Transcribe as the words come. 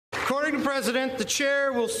According to the President, the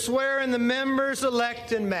Chair will swear in the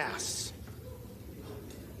members-elect en masse.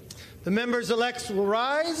 The members-elect will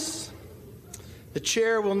rise. The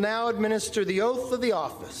Chair will now administer the oath of the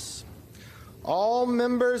office. All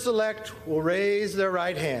members-elect will raise their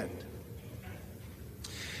right hand.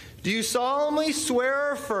 Do you solemnly swear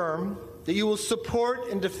or affirm that you will support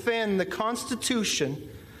and defend the Constitution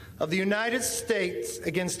of the United States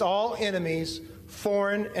against all enemies,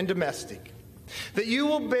 foreign and domestic, that you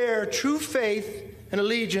will bear true faith and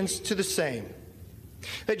allegiance to the same,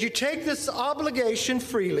 that you take this obligation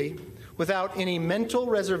freely without any mental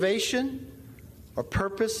reservation or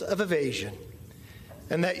purpose of evasion,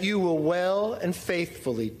 and that you will well and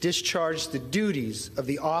faithfully discharge the duties of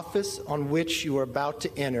the office on which you are about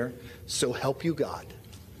to enter, so help you God.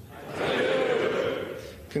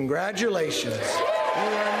 Congratulations. You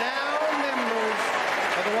are now